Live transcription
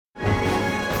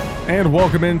And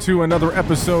welcome into another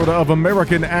episode of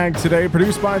American Ag Today,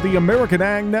 produced by the American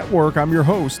Ag Network. I'm your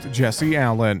host, Jesse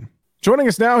Allen. Joining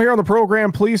us now here on the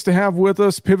program, pleased to have with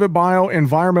us Pivot Bio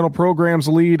Environmental Programs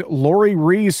lead Lori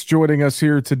Reese joining us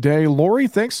here today. Lori,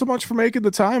 thanks so much for making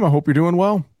the time. I hope you're doing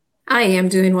well. I am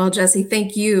doing well, Jesse.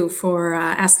 Thank you for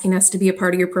asking us to be a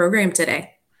part of your program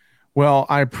today. Well,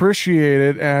 I appreciate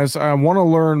it, as I want to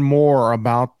learn more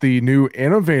about the new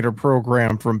innovator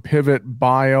program from Pivot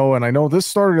Bio. And I know this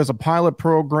started as a pilot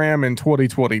program in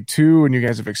 2022, and you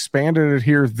guys have expanded it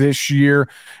here this year.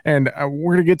 And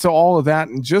we're going to get to all of that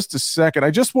in just a second. I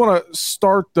just want to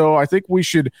start, though. I think we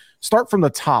should start from the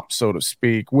top, so to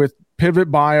speak, with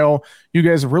Pivot Bio. You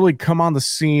guys have really come on the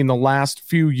scene the last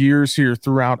few years here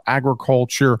throughout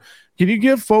agriculture. Can you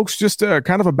give folks just a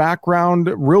kind of a background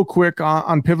real quick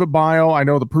on Pivot Bio? I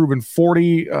know the Proven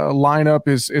 40 lineup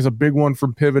is a big one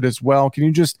from Pivot as well. Can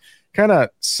you just kind of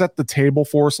set the table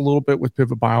for us a little bit with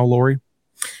Pivot Bio, Lori?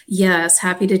 Yes,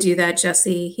 happy to do that,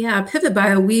 Jesse. Yeah, Pivot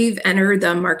Bio, we've entered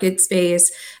the market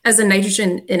space as a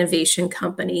nitrogen innovation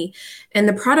company. And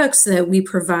the products that we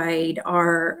provide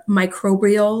are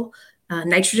microbial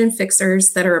nitrogen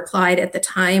fixers that are applied at the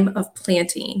time of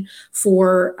planting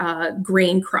for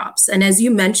grain crops. And as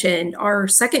you mentioned, our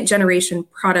second generation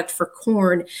product for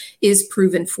corn is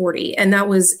Proven 40. And that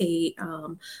was a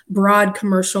broad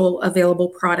commercial available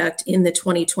product in the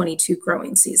 2022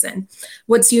 growing season.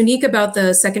 What's unique about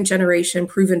the second generation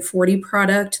Proven 40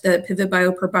 product that Pivot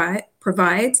Bio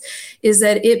provides is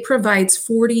that it provides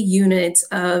 40 units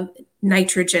of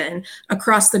nitrogen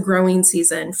across the growing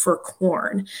season for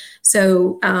corn.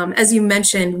 So as you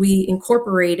mentioned, we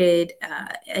incorporated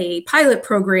a pilot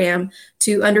program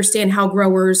to understand how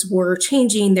growers were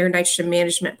changing their nitrogen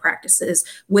management practices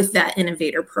with that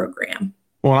innovator program.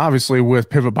 Well, obviously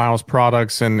with Pivot Bio's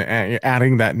products and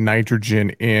adding that nitrogen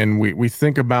in, we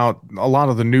think about a lot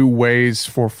of the new ways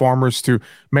for farmers to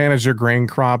manage their grain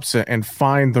crops and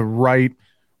find the right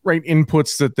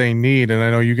inputs that they need. And I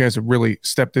know you guys have really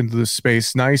stepped into this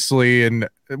space nicely. And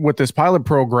with this pilot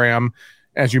program,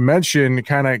 as you mentioned,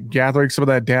 kind of gathering some of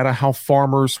that data, how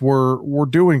farmers were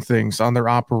doing things on their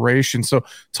operation. So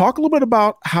talk a little bit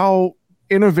about how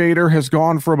Innovator has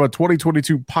gone from a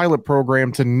 2022 pilot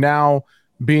program to now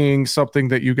being something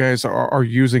that you guys are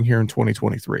using here in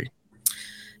 2023.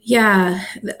 Yeah,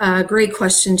 great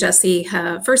question, Jesse.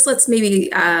 First, let's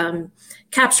maybe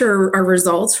capture our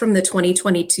results from the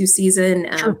 2022 season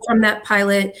from that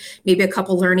pilot, maybe a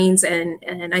couple learnings,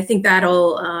 and I think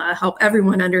that'll help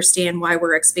everyone understand why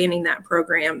we're expanding that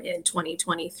program in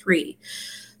 2023.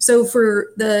 So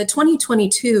for the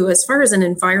 2022, as far as an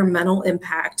environmental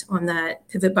impact on that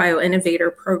Pivot Bio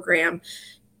Innovator program,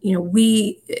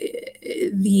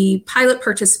 the pilot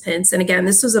participants, and again,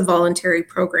 this was a voluntary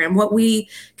program, what we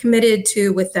committed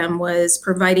to with them was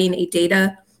providing a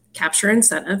data capture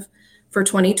incentive for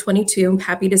 2022. I'm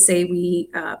happy to say we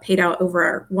paid out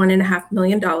over $1.5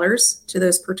 million to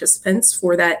those participants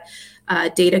for that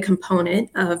data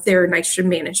component of their nitrogen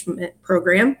management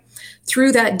program.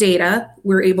 Through that data,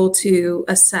 we're able to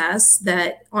assess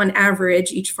that on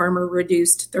average, each farmer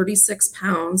reduced 36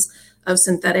 pounds of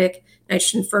synthetic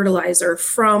nitrogen fertilizer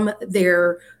from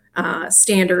their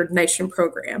standard nitrogen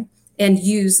program and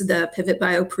use the Pivot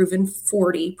Bio Proven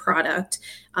 40 product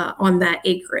on that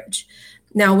acreage.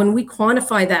 Now, when we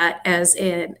quantify that as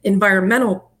an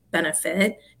environmental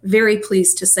benefit, very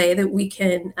pleased to say that we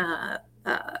can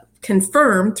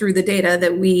confirm through the data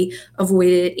that we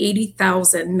avoided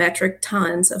 80,000 metric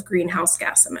tons of greenhouse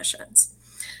gas emissions.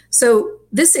 So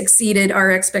this exceeded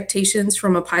our expectations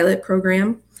from a pilot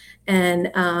program, and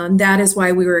that is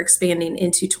why we were expanding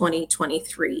into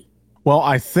 2023. Well,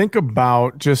 I think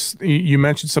about you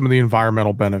mentioned some of the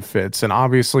environmental benefits, and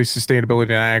obviously sustainability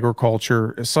in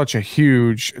agriculture is such a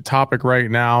huge topic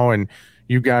right now. And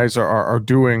you guys are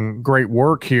doing great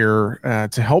work here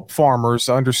to help farmers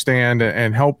understand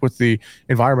and help with the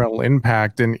environmental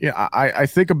impact. And I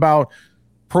think about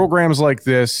programs like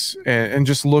this and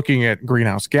just looking at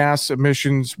greenhouse gas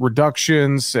emissions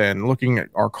reductions and looking at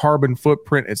our carbon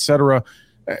footprint, et cetera.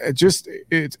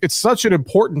 It's such an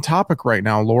important topic right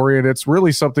now, Lori, and it's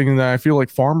really something that I feel like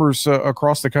farmers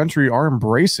across the country are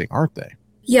embracing, aren't they?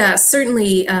 Yeah,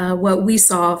 certainly what we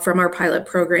saw from our pilot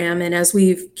program, and as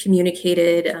we've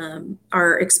communicated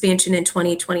our expansion in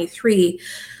 2023,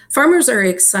 farmers are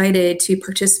excited to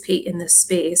participate in this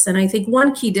space. And I think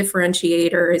one key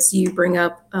differentiator, as you bring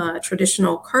up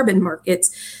traditional carbon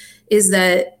markets, is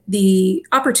that the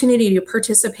opportunity to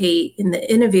participate in the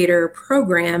Innovator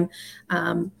program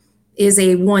is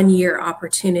a 1-year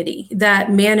opportunity.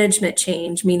 That management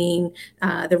change, meaning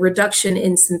the reduction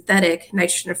in synthetic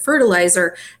nitrogen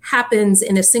fertilizer, happens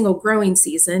in a single growing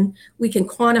season. We can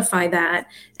quantify that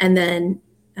and then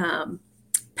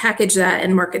package that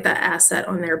and market that asset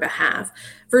on their behalf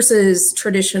versus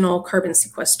traditional carbon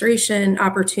sequestration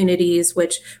opportunities,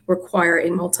 which require a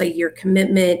multi-year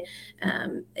commitment,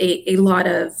 a lot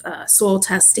of soil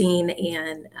testing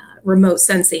and remote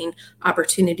sensing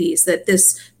opportunities that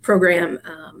this program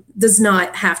does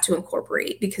not have to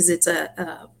incorporate because it's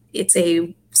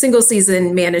a single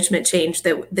season management change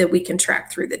that we can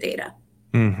track through the data.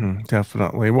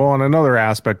 Definitely. Well, and another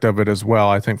aspect of it as well,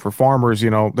 I think for farmers, they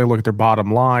look at their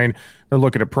bottom line, they're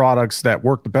looking at products that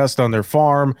work the best on their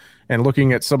farm and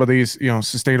looking at some of these,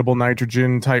 sustainable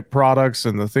nitrogen type products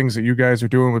and the things that you guys are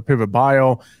doing with Pivot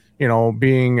Bio,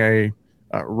 being a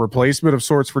replacement of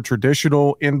sorts for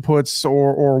traditional inputs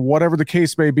or whatever the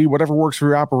case may be, whatever works for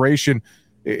your operation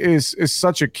is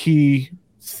such a key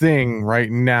thing right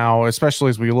now, especially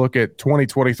as we look at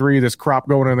 2023, this crop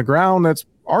going in the ground that's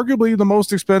arguably the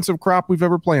most expensive crop we've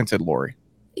ever planted, Lori.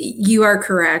 You are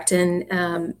correct.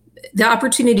 And the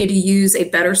opportunity to use a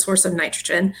better source of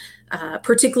nitrogen,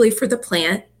 particularly for the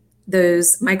plant,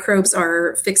 those microbes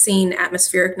are fixing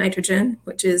atmospheric nitrogen,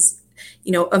 which is,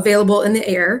 available in the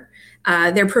air.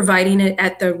 They're providing it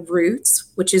at the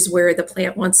roots, which is where the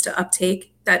plant wants to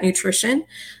uptake that nutrition.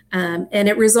 And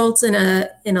it results in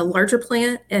a larger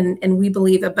plant and we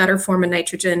believe a better form of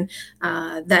nitrogen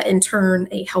that in turn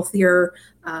a healthier,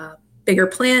 bigger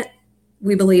plant,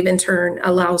 we believe in turn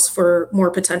allows for more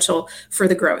potential for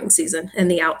the growing season and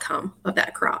the outcome of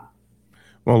that crop.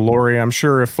 Well, Lori, I'm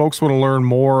sure if folks want to learn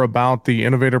more about the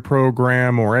Innovator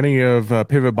Program or any of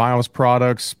Pivot Bio's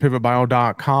products,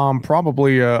 pivotbio.com,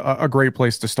 probably a great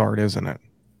place to start, isn't it?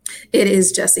 It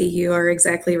is, Jesse. You are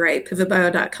exactly right.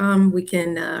 Pivotbio.com. We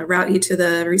can route you to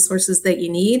the resources that you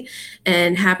need,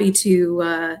 and happy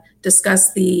to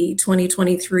discuss the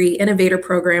 2023 Innovator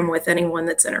Program with anyone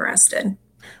that's interested.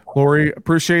 Lori,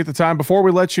 appreciate the time. Before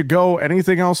we let you go,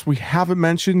 anything else we haven't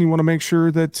mentioned you want to make sure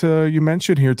that you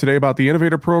mention here today about the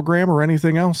Innovator Program or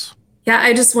anything else? Yeah,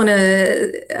 I just want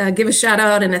to give a shout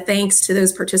out and a thanks to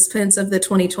those participants of the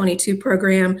 2022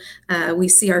 program. We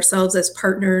see ourselves as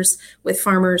partners with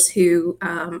farmers who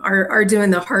are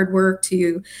doing the hard work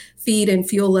to feed and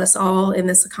fuel us all in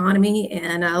this economy,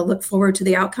 and look forward to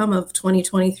the outcome of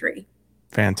 2023.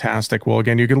 Fantastic. Well,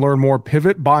 again, you can learn more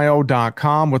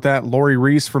pivotbio.com. With that, Lori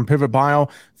Reese from Pivot Bio,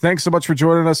 thanks so much for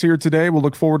joining us here today. We'll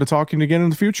look forward to talking again in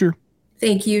the future.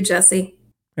 Thank you, Jesse.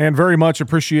 And very much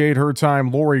appreciate her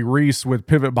time. Lori Reese with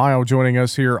Pivot Bio joining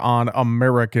us here on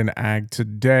American Ag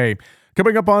Today.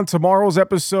 Coming up on tomorrow's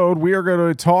episode, we are going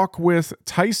to talk with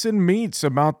Tyson Meats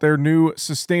about their new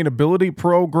sustainability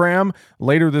program.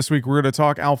 Later this week, we're going to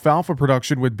talk alfalfa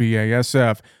production with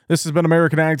BASF. This has been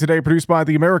American Ag Today, produced by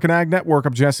the American Ag Network.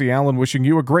 I'm Jesse Allen, wishing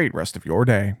you a great rest of your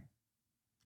day.